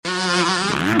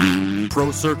Pro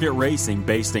Circuit Racing,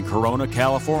 based in Corona,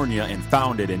 California, and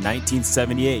founded in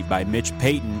 1978 by Mitch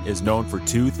Payton, is known for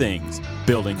two things: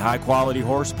 building high-quality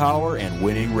horsepower and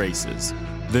winning races.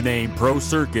 The name Pro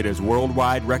Circuit is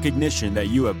worldwide recognition that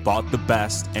you have bought the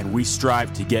best, and we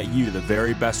strive to get you the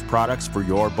very best products for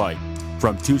your bike.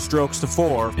 From 2 strokes to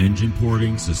 4, engine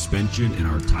porting, suspension, and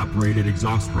our top-rated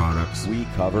exhaust products, we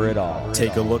cover it all.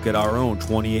 Take a look at our own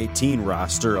 2018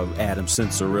 roster of Adam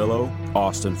Cincerillo,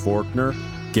 Austin Faulkner,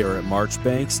 Garrett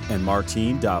Marchbanks, and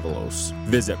Martin Davalos.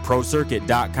 Visit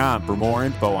ProCircuit.com for more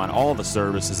info on all the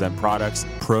services and products.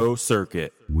 Pro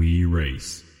Circuit. We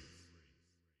race.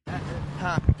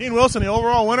 Dean Wilson, the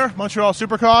overall winner, Montreal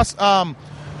Supercross.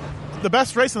 The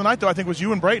best race of the night, though, I think, was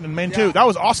you and Brayton in main 2. That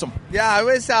was awesome. Yeah, it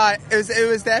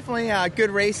was definitely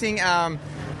good racing.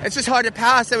 It's just hard to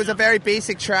pass. It was a very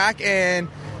basic track, and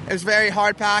it was very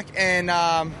hard packed, and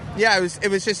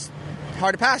it was just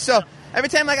hard to pass. So every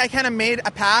time I kind of made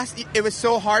a pass, it was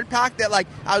so hard packed that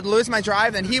I would lose my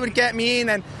drive, and he would get me, and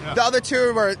then the other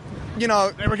two were, they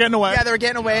were getting away. Yeah, they were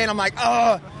getting away, and I'm like,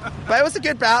 oh. But it was a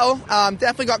good battle.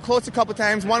 Definitely got close a couple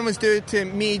times. One was due to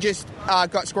me just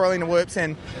got squirreling the whoops,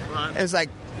 and it was like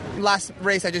last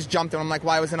race I just jumped him. I'm like,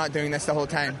 why was I not doing this the whole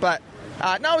time? But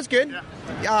no, it was good.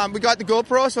 Yeah. We got the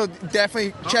GoPro, so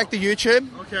definitely check the YouTube.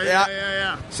 Okay,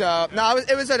 yeah. So no,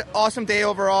 it was an awesome day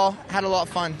overall. Had a lot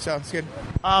of fun, so it's good.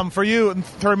 For you, in the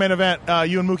third main event,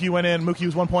 you and Mookie went in. Mookie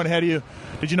was 1 point ahead of you.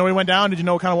 Did you know he went down? Did you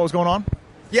know kind of what was going on?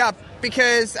 Yeah,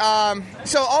 because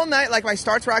so all night, my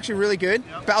starts were actually really good,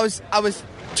 but I was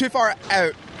too far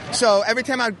out. So every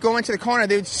time I'd go into the corner,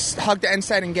 they would just hug the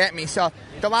inside and get me. So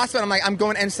the last one, I'm like, I'm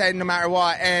going inside no matter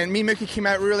what. And me and Mookie came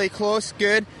out really close,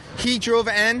 good. He drove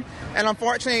it in, and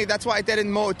unfortunately, that's what I did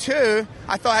in Moto 2.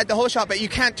 I thought I had the whole shot, but you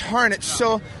can't turn it.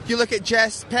 So you look at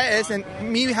Jess Pettis and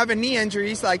me having knee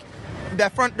injuries,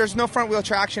 that front, there's no front wheel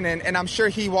traction, and I'm sure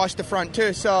he washed the front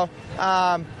too. So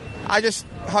I just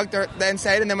hugged the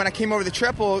inside, and then when I came over the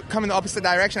triple, coming the opposite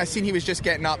direction, I seen he was just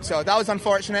getting up. So that was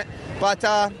unfortunate. But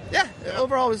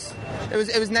overall, it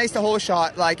was nice the whole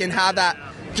shot, and have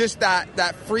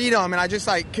that freedom, and I just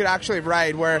could actually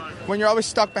ride. Where when you're always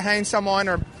stuck behind someone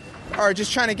or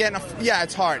just trying to get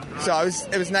it's hard. So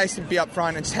it was nice to be up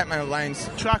front and just hit my lines.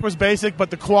 Track was basic,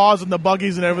 but the quads and the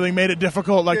buggies and everything made it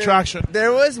difficult, traction.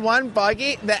 There was one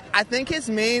buggy that I think his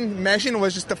main mission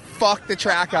was just to fuck the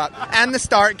track up and the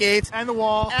start gates and the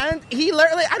wall. And he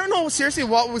literally, I don't know seriously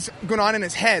what was going on in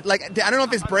his head. I don't know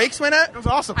if his brakes went out. It was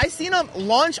awesome. I seen him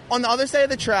launch on the other side of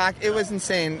the track. It was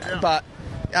insane. Yeah. But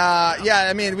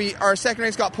our second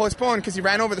race got postponed because he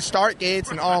ran over the start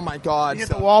gates, and oh my god, he hit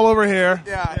the wall over here.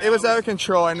 Yeah, it was out of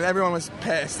control, and everyone was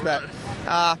pissed. But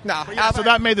no. So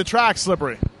that made the track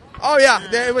slippery. Oh yeah,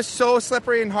 it was so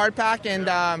slippery and hard pack, and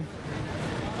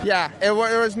there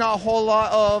was not a whole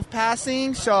lot of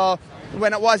passing. So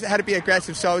when it had to be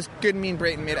aggressive. So it was good. Me and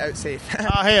Brayton made it out safe.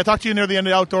 Hey, I talked to you near the end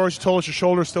of the outdoors. You told us your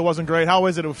shoulder still wasn't great. How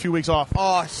is it a few weeks off?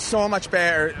 Oh, so much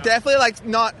better. Definitely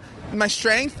not. My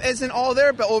strength isn't all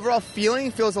there, but overall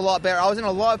feels a lot better. I was in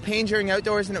a lot of pain during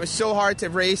outdoors, and it was so hard to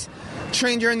race,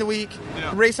 train during the week,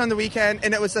 race on the weekend,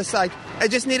 and it was just I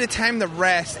just needed time to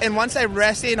rest. And once I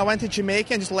rested and I went to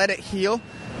Jamaica and just let it heal,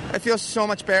 it feels so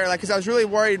much better. Because I was really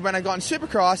worried when I got in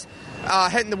Supercross,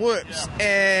 hitting the whoops,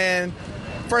 and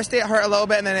first day it hurt a little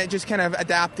bit, and then it just kind of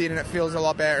adapted, and it feels a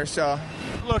lot better. So.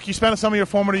 Look, you spent some of your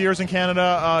formative years in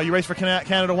Canada. You raced for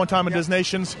Canada one time in Dis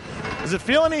Nations. Does it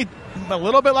feel a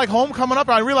little bit like home coming up?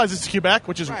 I realize it's Quebec,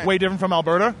 which is way different from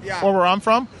Alberta, or where I'm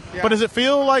from. Yeah. But does it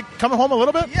feel like coming home a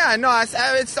little bit? Yeah, no,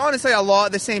 it's honestly a lot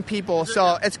of the same people.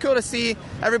 So it's cool to see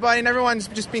everybody, and everyone's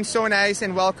just been so nice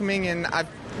and welcoming, and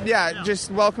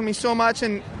just welcomed me so much,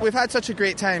 and we've had such a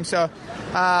great time. So,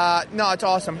 no, it's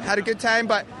awesome. Had a good time,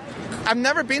 but I've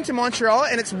never been to Montreal,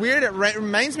 and it's weird. It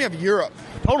reminds me of Europe.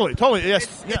 Totally,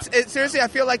 yes. It's seriously, I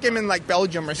feel like I'm in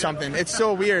Belgium or something. It's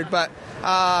so weird, but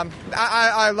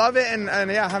I love it, and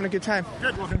having a good time.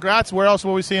 Good. Well, congrats. Where else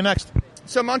will we see you next?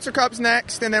 So Munster Cup's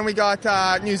next, and then we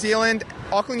got New Zealand,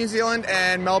 Auckland, New Zealand,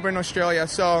 and Melbourne, Australia.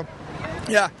 So,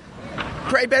 yeah,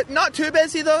 pretty bit. Not too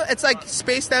busy though. It's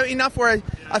spaced out enough where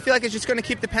I feel like it's just going to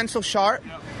keep the pencil sharp.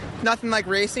 Nothing like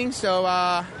racing. So,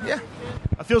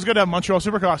 It feels good to have Montreal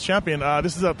Supercross champion.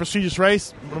 This is a prestigious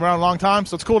race, been around a long time,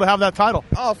 so it's cool to have that title.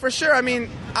 Oh, for sure. I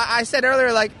mean, I said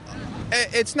earlier,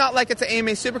 it's not like it's an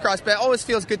AMA Supercross, but it always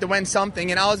feels good to win something.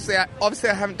 And obviously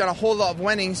I haven't done a whole lot of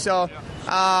winning, so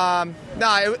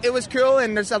it was cool.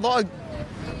 And there's a lot of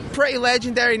pretty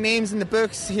legendary names in the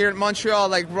books here at Montreal,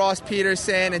 like Ross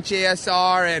Peterson and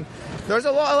JSR, and there's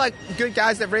a lot of good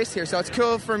guys that race here. So it's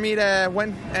cool for me to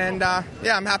win, and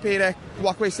I'm happy to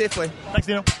walk away safely. Thanks,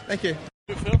 Dino. Thank you.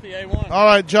 Filthy A1. All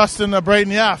right, Justin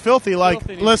Brayton. Yeah, filthy.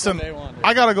 Filthy Listen, A1,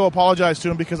 I got to go apologize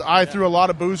to him because I threw a lot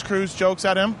of Booze Cruise jokes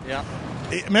at him. Yeah.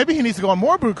 Maybe he needs to go on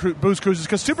more Booze Cruises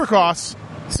because Supercross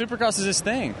Supercross is his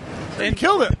thing. He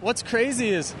killed it. What's crazy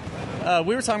is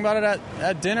we were talking about it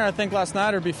at dinner, I think, last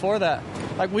night or before that.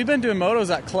 Like, we've been doing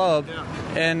motos at club,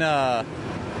 and,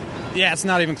 it's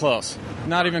not even close.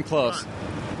 Not even close.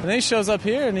 And then he shows up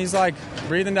here, and he's, like,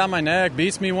 breathing down my neck,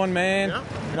 beats me one man. Yeah.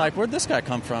 Like, where'd this guy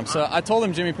come from? So I told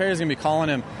him Jimmy Perry's going to be calling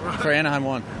him for Anaheim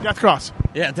 1. Death Cross.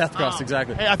 Yeah, Death Cross,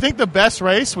 exactly. Hey, I think the best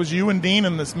race was you and Dean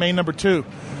in this main number 2.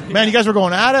 Man, you guys were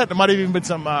going at it. There might have even been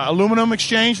some aluminum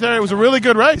exchange there. It was a really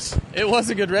good race. It was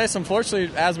a good race.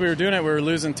 Unfortunately, as we were doing it, we were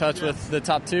losing touch with the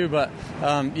top 2. But,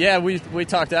 we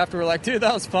talked after. We're like, dude,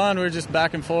 that was fun. We were just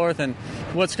back and forth. And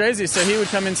what's crazy is so he would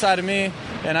come inside of me,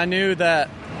 and I knew that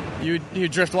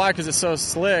you'd drift wide because it's so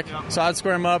slick. Yeah. So I'd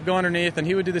square him up, go underneath, and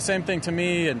he would do the same thing to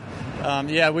me. And,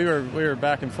 we were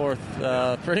back and forth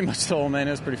pretty much the whole man.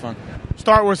 It was pretty fun.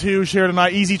 Start was huge here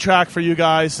tonight. Easy track for you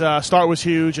guys. Start was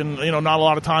huge, and not a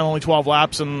lot of time, only 12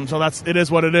 laps, and so it is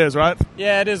what it is, right?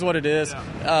 Yeah, it is what it is.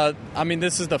 Yeah.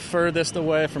 This is the furthest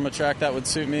away from a track that would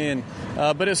suit me, and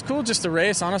but it's cool just to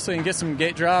race, honestly, and get some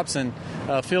gate drops and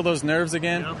feel those nerves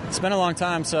again. Yeah. It's been a long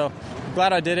time, so I'm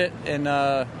glad I did it, and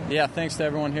thanks to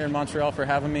everyone here in Montreal for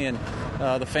having me, and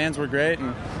the fans were great,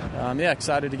 and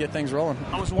excited to get things rolling.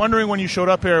 I was wondering when you showed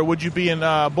up here, would you be in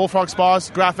Bullfrog Spas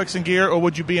graphics and gear, or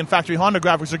would you be in Factory Honda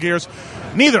graphics or gears?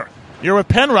 Neither. You're with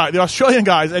Penrite, the Australian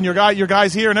guys, and your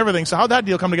guys here and everything. So how'd that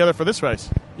deal come together for this race?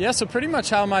 Yeah, so pretty much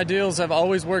how my deals have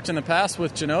always worked in the past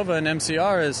with Genova and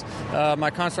MCR is my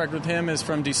contract with him is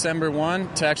from December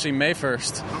 1 to actually May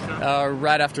 1st,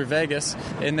 right after Vegas.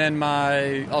 And then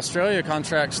my Australia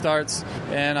contract starts,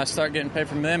 and I start getting paid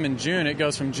from them in June. It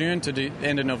goes from June to the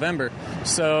end of November.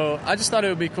 So I just thought it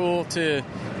would be cool to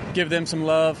give them some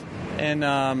love. And,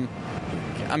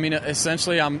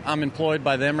 essentially I'm employed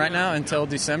by them right now until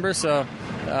December. So,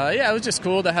 it was just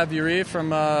cool to have Yuri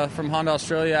from Honda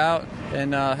Australia out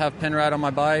and have Penrite on my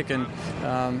bike and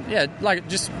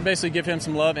just basically give him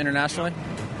some love internationally.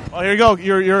 Well, here you go.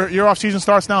 Your off season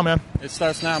starts now, man. It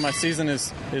starts now. My season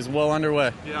is well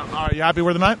underway. Yeah. All right. You happy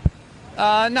with the night?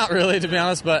 Not really, to be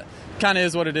honest, but kind of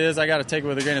is what it is. I got to take it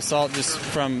with a grain of salt just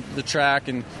from the track,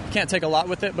 and can't take a lot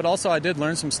with it. But also, I did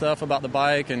learn some stuff about the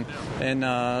bike, and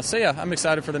I'm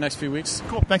excited for the next few weeks.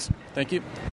 Cool. Thanks. Thank you.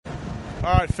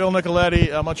 All right, Phil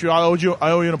Nicoletti, Montreal.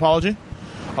 I owe you an apology.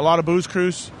 A lot of Booze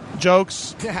Cruise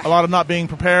jokes, a lot of not being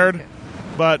prepared,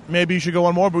 but maybe you should go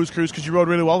on more Booze Cruise because you rode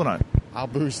really well tonight. I'll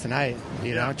booze tonight,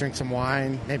 drink some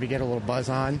wine, maybe get a little buzz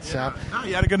on. Yeah. So, no,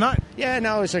 you had a good night. Yeah,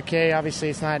 no, it was okay. Obviously,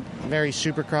 it's not very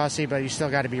supercrossy, but you still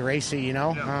got to be racy,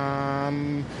 Yeah.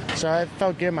 So it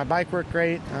felt good. My bike worked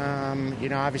great.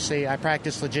 Obviously, I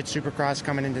practiced legit supercross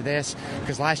coming into this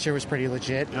because last year was pretty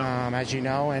legit, as you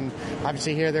know. And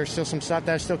obviously here, there's still some stuff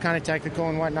that's still kind of technical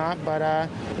and whatnot. But,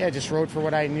 just rode for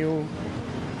what I knew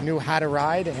how to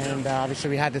ride, and obviously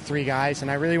we had the 3 guys,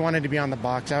 and I really wanted to be on the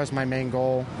box. That was my main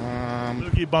goal.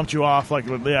 He bumped you off with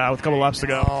a couple laps to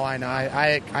go. Oh, I know.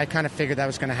 I kind of figured that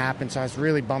was going to happen, so I was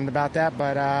really bummed about that,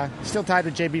 but still tied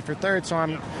with JB for 3rd, so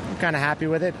I'm kind of happy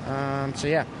with it.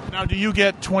 Now, do you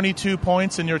get 22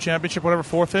 points in your championship, whatever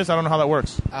 4th is? I don't know how that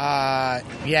works.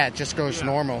 It just goes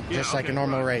normal, like a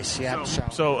normal race. Yeah.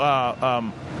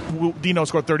 So Dino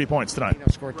scored 30 points tonight. Dino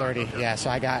scored 30, yeah, so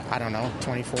I got,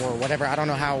 24 or whatever. I don't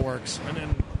know how it works. And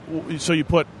then, so you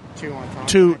put 2 on top.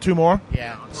 Two more?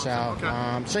 Yeah, it's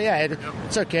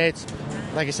okay. It's,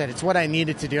 like I said, it's what I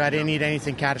needed to do. I didn't need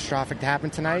anything catastrophic to happen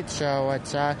tonight, so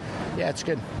it's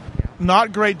good.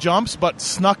 Not great jumps, but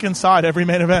snuck inside every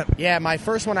main event. Yeah, my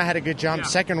first one I had a good jump.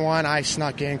 Second one I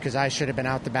snuck in because I should have been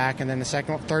out the back, and then the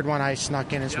third one I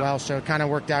snuck in as well. So it kind of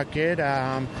worked out good.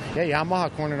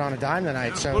 Yamaha cornered on a dime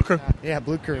tonight. So Blue Crew.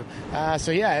 Blue Crew.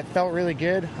 It felt really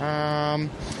good.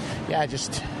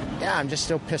 I'm just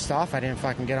still pissed off I didn't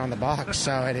fucking get on the box,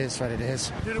 so it is what it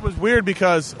is. Dude, it was weird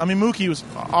because, Mookie was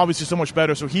obviously so much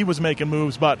better, so he was making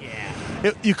moves, but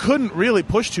you couldn't really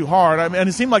push too hard. And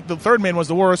it seemed like the third main was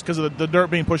the worst because of the dirt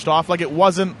being pushed off. Like, it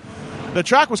wasn't... The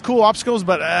track was cool obstacles,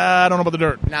 but I don't know about the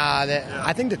dirt.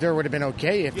 I think the dirt would have been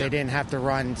okay if they didn't have to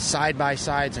run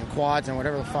side-by-sides and quads and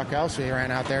whatever the fuck else we ran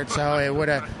out there. So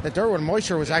the dirt with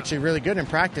moisture was actually really good in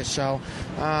practice. So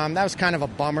that was kind of a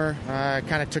bummer.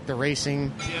 Kind of totook the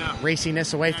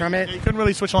raciness away from it. You couldn't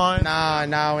really switch lines?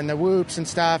 No, and the whoops and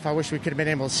stuff, I wish we could have been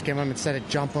able to skim them instead of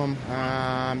jump them.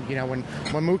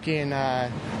 When Mookie and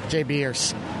JB are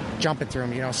jumping through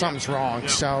them. Something's wrong.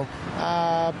 So,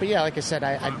 but yeah, like I said,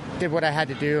 I did what I had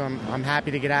to do. I'm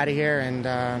happy to get out of here, and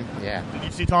yeah. Did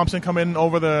you see Thompson come in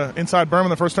over the inside berm in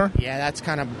the first turn? Yeah, that's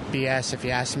kind of BS if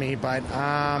you ask me, but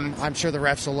I'm sure the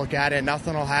refs will look at it.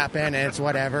 Nothing will happen, and it's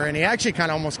whatever. And he actually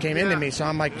kind of almost came into me, so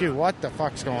I'm like, dude, what the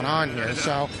fuck's going on here?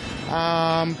 So,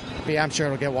 but yeah, I'm sure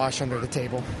it'll get washed under the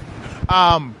table.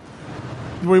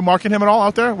 Were you marking him at all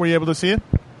out there? Were you able to see it?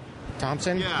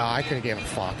 Thompson? Yeah. Oh, I couldn't give a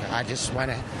fuck. I just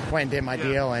went and did my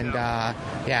deal, and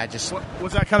just.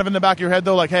 Was that kind of in the back of your head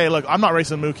though? Like, hey, look, I'm not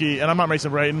racing Mookie, and I'm not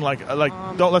racing Brayton.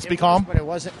 Let's be calm. But it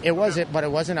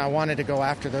wasn't. I wanted to go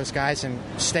after those guys and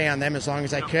stay on them as long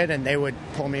as I could, and they would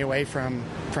pull me away from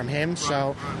him.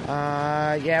 So,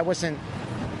 it wasn't.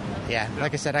 Yeah,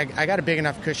 like I said, I got a big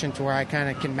enough cushion to where I kind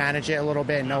of can manage it a little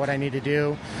bit and know what I need to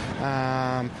do. You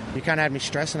kind of had me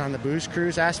stressing on the booze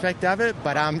cruise aspect of it,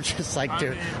 but I'm just like,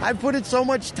 dude, I put in so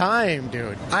much time,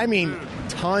 dude. I mean,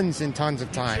 tons and tons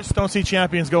of time. You just don't see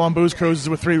champions go on booze cruises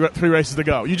with three races to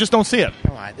go. You just don't see it.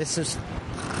 Come on,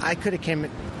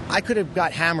 I could have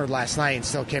got hammered last night and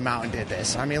still came out and did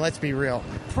this. I mean, let's be real.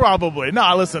 Probably.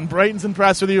 No, listen, Brayton's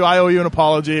impressed with you. I owe you an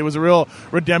apology. It was a real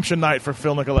redemption night for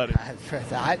Phil Nicoletti.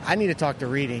 I need to talk to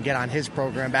Reedy and get on his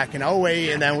program back in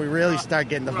 08, and then we really start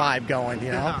getting the vibe going,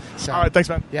 So, all right, thanks,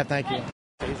 man. Yeah, thank you.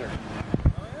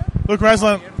 Luke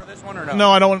Reslin. For this one or no?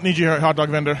 No, I don't need you here, hot dog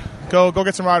vendor. Go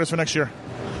get some riders for next year.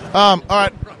 All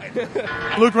right.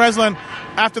 Luke Reslin,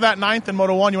 after that 9th in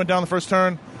Moto 1, you went down the first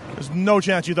turn. There's no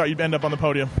chance you thought you'd end up on the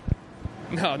podium.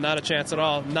 No, not a chance at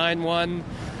all. 9-1,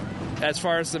 as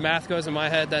far as the math goes in my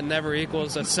head, that never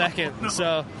equals a second.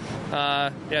 So,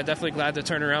 definitely glad to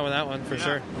turn around with that one for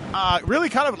sure. Really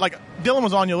kind of like Dylan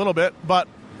was on you a little bit, but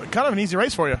kind of an easy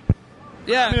race for you.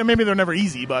 Yeah. I mean, maybe they're never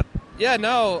easy, but... Yeah,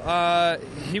 no.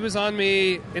 He was on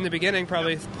me in the beginning,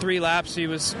 probably 3 laps. He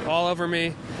was all over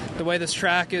me. The way this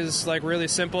track is really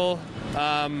simple,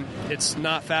 it's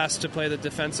not fast to play the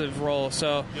defensive role.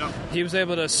 So he was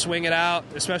able to swing it out,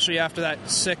 especially after that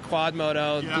sick quad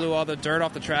moto, blew all the dirt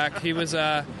off the track. He was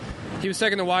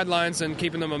taking the wide lines and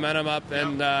keeping the momentum up,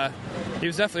 and he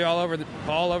was definitely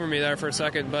all over me there for a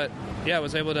second. But yeah,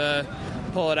 was able to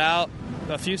pull it out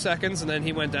a few seconds, and then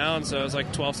he went down. So it was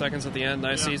 12 seconds at the end.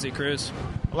 Nice, easy cruise.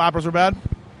 Lappers were bad?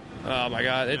 Oh my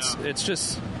God, it's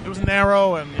just... It was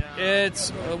narrow and... It's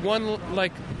one,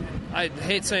 I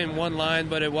hate saying one line,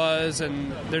 but it was,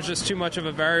 and there's just too much of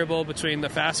a variable between the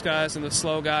fast guys and the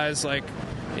slow guys,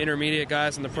 intermediate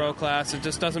guys in the pro class. It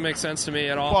just doesn't make sense to me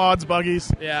at all. Quads,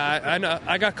 buggies. Yeah, I know.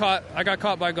 I got caught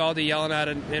by Galdi yelling at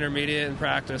an intermediate in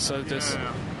practice, so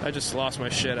I just lost my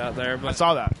shit out there. But I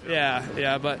saw that.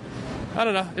 Yeah, but I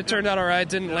don't know. It turned out all right.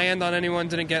 Didn't land on anyone.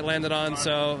 Didn't get landed on.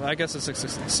 So I guess it's a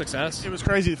success. It was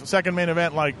crazy. Second main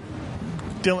event,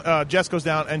 Jess goes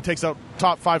down and takes out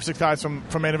top 5-6 guys from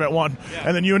main event 1,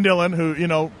 and then you and Dylan, who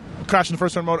crashed in the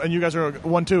first turn mode, and you guys are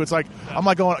 1-2. It's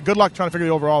I'm going. Good luck trying to figure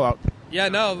the overall out. Yeah,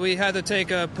 no, we had to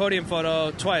take a podium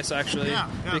photo twice actually,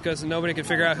 because nobody could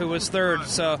figure out who was third.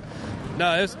 So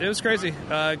no, it was crazy.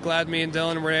 Glad me and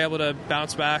Dylan were able to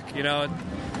bounce back.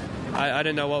 I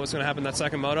didn't know what was going to happen that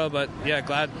second moto, but yeah,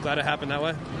 glad it happened that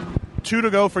way. 2 to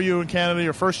go for you in Canada,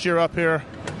 your first year up here.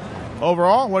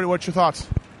 Overall, what's your thoughts?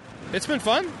 It's been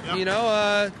fun.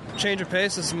 Change of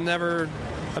pace is never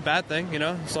a bad thing,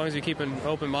 as long as you keep an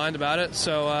open mind about it.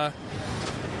 So, I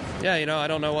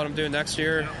don't know what I'm doing next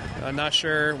year. I'm not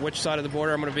sure which side of the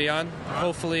border I'm going to be on.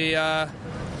 Hopefully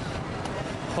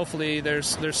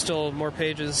there's still more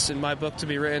pages in my book to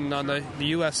be written on the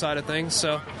U.S. side of things.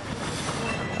 So,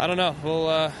 I don't know.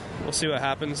 We'll see what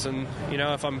happens, and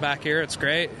if I'm back here, it's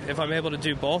great. If I'm able to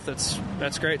do both,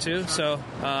 that's great too. So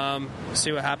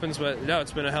see what happens. But no,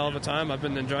 it's been a hell of a time. I've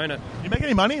been enjoying it. You make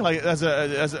any money? I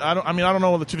don't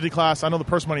know the 250 class. I know the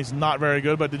purse money's not very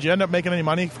good, but did you end up making any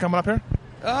money coming up here?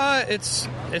 It's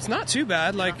not too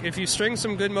bad. If you string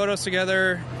some good motos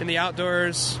together in the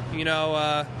outdoors,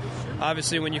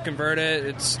 obviously when you convert it,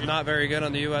 it's not very good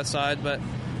on the U.S. side. But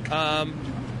I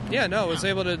was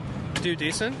able to do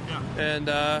decent, and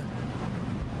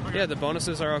the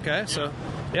bonuses are okay. So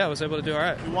I was able to do all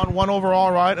right. You won 1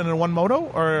 overall ride and then 1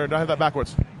 moto, or did I have that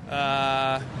backwards?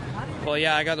 I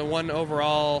got the 1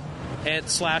 overall /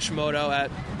 moto at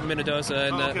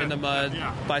Minnedosa in the mud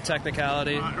by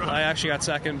technicality. I actually got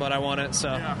second, but I won it.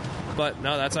 So, but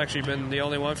no, that's actually been the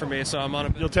only one for me. So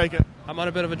You'll take it. I'm on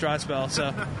a bit of a dry spell,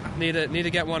 so need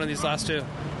to get one of these last 2.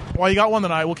 Well, you got one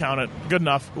tonight. We'll count it. Good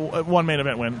enough. 1 main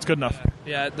event win. It's good enough.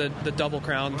 Yeah, the double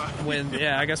crown win.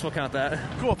 Yeah, I guess we'll count that.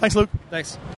 Cool. Thanks, Luke.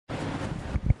 Thanks.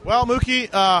 Well,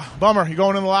 Mookie, bummer. You're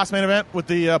going in the last main event with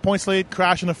the points lead,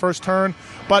 crash in the first turn.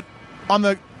 But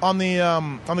on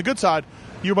the good side,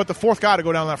 you were about the fourth guy to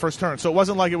go down that first turn. So it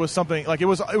wasn't like it was something like it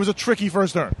was a tricky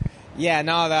first turn. Yeah,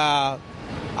 no,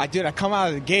 I come out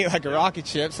of the gate like a rocket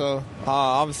ship. So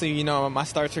obviously, my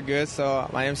starts are good. So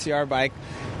my MCR bike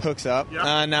hooks up,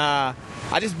 and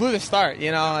I just blew the start,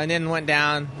 and then went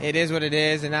down. It is what it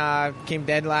is, and I came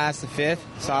dead last, the fifth.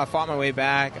 So I fought my way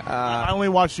back. I only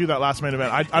watched you that last main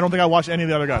event. I don't think I watched any of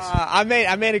the other guys. I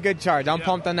made a good charge. I'm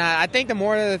pumped on that. I think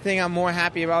the thing I'm more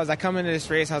happy about is I come into this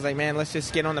race. I was like, man, let's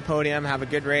just get on the podium, have a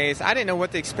good race. I didn't know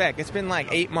what to expect. It's been like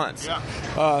 8 months,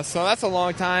 so that's a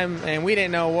long time, and we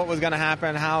didn't know what was going to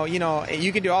happen. How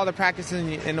you can do all the practice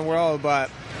in the world,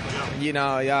 but you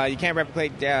can't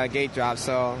replicate gate drops.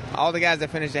 So all the guys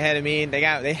that finished ahead of me,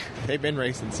 they've been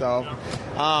racing. So,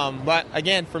 but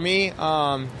again, for me,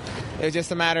 it was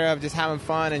just a matter of just having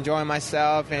fun, enjoying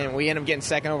myself, and we ended up getting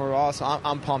second overall. So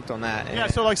I'm pumped on that. Yeah.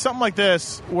 So like something like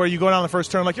this, where you go down the first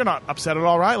turn, like you're not upset at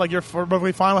all, right? Like you're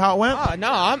perfectly fine with how it went. Oh,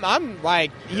 no, I'm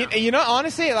like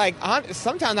honestly, like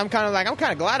sometimes I'm kind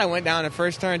of glad I went down the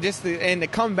first turn and to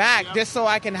come back just so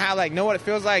I can have know what it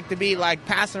feels like to be like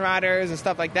passing riders and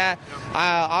stuff like that.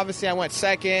 Obviously I went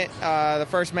second the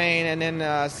first main, and then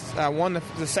I won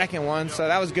the second one, so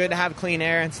that was good to have clean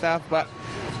air and stuff. But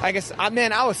I guess,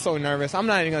 I was so nervous. I'm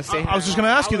not even going to say. I was just going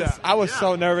to ask you that. I was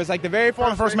so nervous. Like before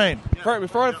the first main.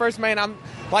 Before the first main, I'm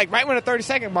like right when the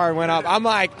 30-second bar went up, I'm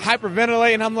like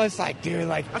hyperventilating. I'm just like, dude,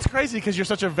 like that's crazy because you're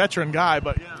such a veteran guy.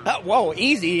 But whoa,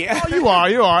 easy. Oh,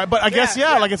 you are. But I guess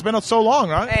like it's been so long,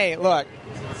 right? Hey, look.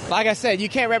 Like I said, you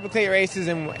can't replicate races,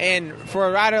 and for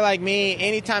a rider like me,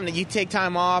 anytime that you take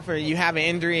time off or you have an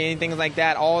injury, anything like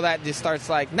that, all that just starts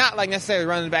not necessarily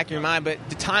running in the back of your mind, but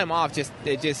the time off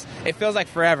it feels like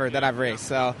forever that I've raced.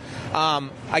 So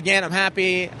again, I'm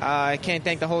happy. I can't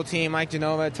thank the whole team: Mike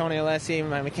Genova, Tony Alessi,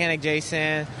 my mechanic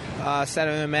Jason,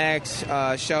 Seven MX,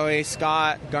 Shoei,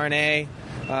 Scott, Garnet.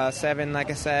 Seven,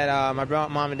 like I said, my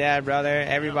mom and dad, brother,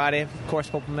 everybody. Of course,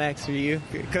 Popo Max for you.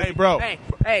 Hey, bro.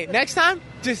 Hey, next time,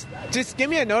 just give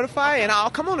me a notify and I'll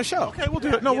come on the show. Okay, we'll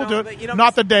do it. No, we'll do it.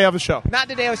 Not the day of the show. Not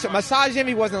the day of the show. Massage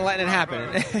Jimmy wasn't letting it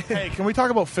happen. Hey, can we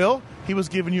talk about Phil? He was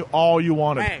giving you all you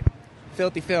wanted. Hey,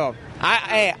 Filthy Phil.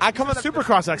 I come on the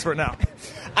Supercross expert now.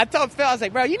 I told Phil, I was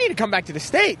like, bro, you need to come back to the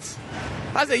States.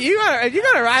 I was like, if you're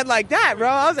gonna ride like that, bro.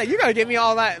 I was like, you're gonna give me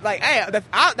all that. Like, hey,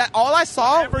 all I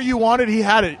saw. Whatever you wanted, he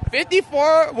had it.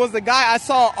 54 was the guy I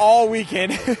saw all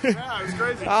weekend. Yeah, it was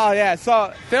crazy. Oh yeah,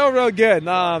 so Phil real good.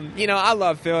 I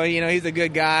love Phil. He's a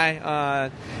good guy.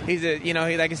 He's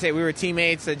like I said, we were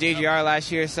teammates at JGR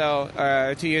last year,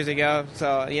 2 years ago.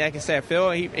 So yeah, like I said,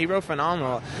 Phil, he rode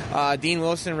phenomenal. Dean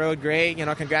Wilson rode great.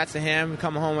 Congrats to him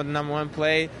coming home with the number one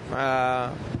plate.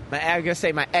 I'm gonna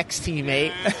say my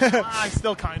ex-teammate.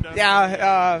 Still kind of.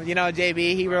 Yeah,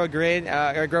 JB, he rode great.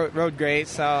 Rode great.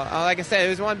 So, like I said, it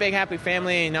was one big happy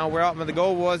family. We're out. The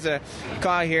goal was to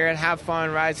come out here and have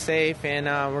fun, ride safe, and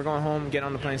we're going home and get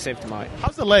on the plane safe tomorrow.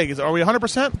 How's the leg? Are we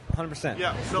 100%? 100%.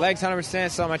 Yeah. Legs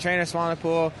 100%. So my trainer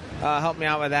Swanepoel helped me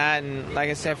out with that, and like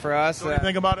I said, for us. What do you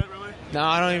think about it, really? No,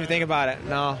 I don't even think about it.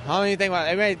 No, I don't even think about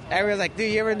it. Everybody's like,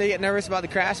 dude, you ever get nervous about the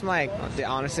crash? I'm like,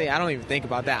 honestly, I don't even think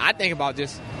about that. I think about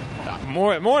just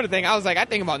more the thing. I was like, I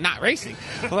think about not racing.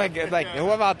 like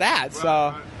what about that?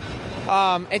 So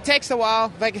it takes a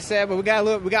while, like I said, but we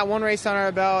got one race on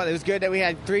our belt. It was good that we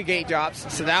had 3 gate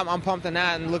drops, so that I'm pumped on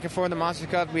that and looking forward to Monster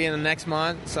Cup being the next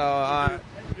month. So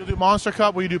you'll do Monster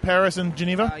Cup. Will you do Paris and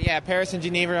Geneva? Yeah, Paris and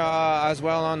Geneva as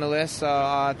well on the list.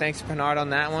 So thanks to Bernard on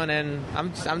that one, and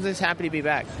I'm just happy to be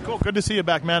back. Cool, good to see you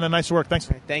back, man, and nice work. Thanks.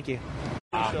 Thank you.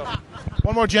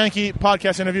 One more Janky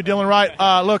podcast interview. Dylan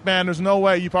Wright, look, man, there's no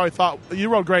way you probably thought you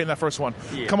rode great in that first one.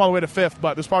 Yeah. Come all the way to 5th,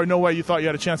 but there's probably no way you thought you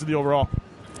had a chance at the overall.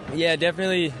 Yeah,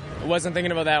 definitely wasn't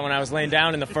thinking about that when I was laying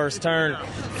down in the first turn.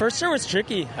 First turn was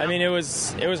tricky. I mean, it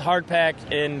was hard pack,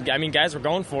 and I mean, guys were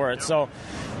going for it. So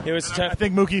it was tough. I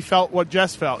think Mookie felt what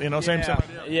Jess felt. Same.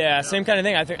 Yeah, same kind of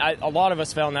thing. I think a lot of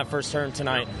us fell in that first turn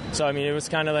tonight. So I mean, it was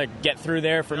kind of like get through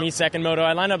there for me. Second moto,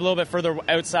 I lined up a little bit further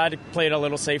outside, played a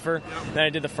little safer than I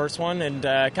did the first one, and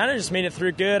kind of just made it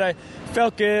through good. I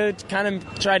felt good. Kind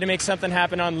of tried to make something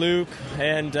happen on Luke,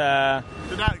 and.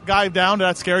 Did that guy down? Did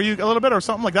that scare you a little bit, or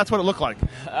something like that's what it looked like?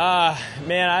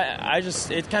 Man, I just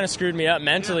it kind of screwed me up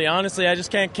mentally. Honestly, I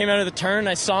just came out of the turn.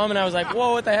 I saw him, and I was like,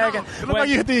 "Whoa, what the heck?" It looked like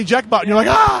you hit the eject button. You're like,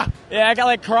 "Ah!" Yeah, I got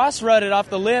like cross-rutted off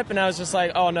the lip, and I was just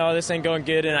like, "Oh no, this ain't going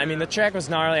good." And I mean, the track was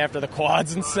gnarly after the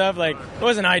quads and stuff. Like, it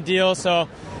wasn't ideal. So,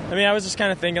 I mean, I was just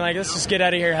kind of thinking like, let's just get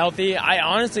out of here healthy. I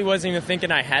honestly wasn't even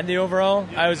thinking I had the overall.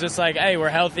 I was just like, "Hey, we're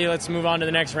healthy. Let's move on to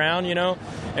the next round,"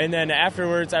 And then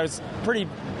afterwards, I was pretty.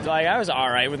 I was all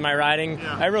right with my riding.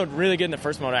 Yeah. I rode really good in the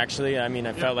first moto, actually. I mean,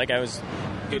 I felt like I was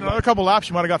Another couple laps,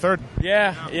 you might have got third.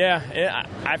 Yeah.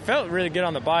 I felt really good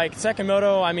on the bike. Second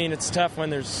moto, I mean, it's tough when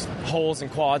there's holes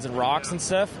and quads and rocks and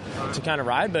stuff to kind of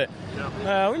ride, but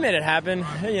we made it happen.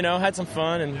 Had some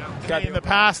fun and got. In the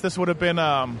past, this would have been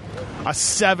a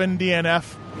 7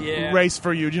 DNF race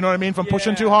for you. Do you know what I mean? From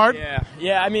pushing too hard?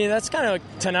 Yeah. I mean, that's kind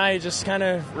of tonight. Just kind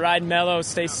of ride mellow,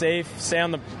 stay safe, stay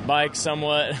on the bike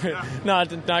somewhat,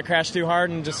 not crash too hard,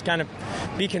 and just kind of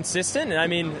be consistent. And I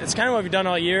mean, it's kind of what we've done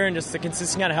all year, and just the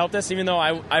consistency kind of helped us. Even though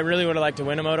I really would have liked to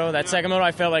win a moto. That second moto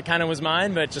I felt like kind of was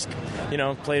mine, but just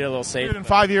played it a little safe. In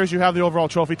 5 years, you have the overall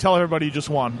trophy. Tell everybody you just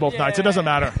won both nights. It doesn't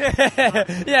matter.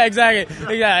 Yeah,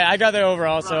 exactly. I got the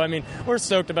overall, so I mean, we're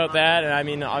stoked about that. And I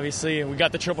mean, obviously, we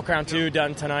got the Triple Crown 2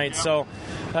 done tonight, so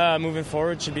moving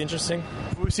forward should be interesting.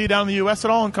 Will we see you down in the U.S.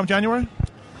 at all and come January?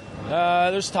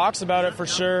 There's talks about it for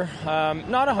sure.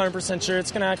 Not 100% sure.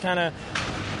 It's going to kind of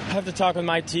have to talk with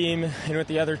my team and with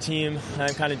the other team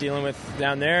I'm kind of dealing with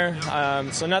down there.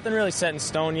 So nothing really set in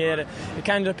stone yet. It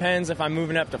kind of depends if I'm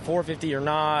moving up to 450 or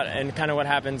not, and kind of what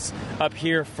happens up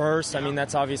here first. I mean,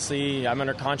 that's obviously I'm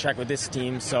under contract with this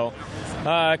team, so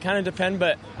kind of depend.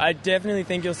 But I definitely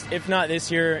think if not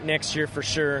this year, next year for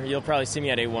sure, you'll probably see me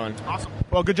at A1. Awesome.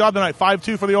 Well, good job tonight.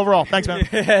 5-2 for the overall. Thanks, man.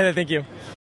 Thank you.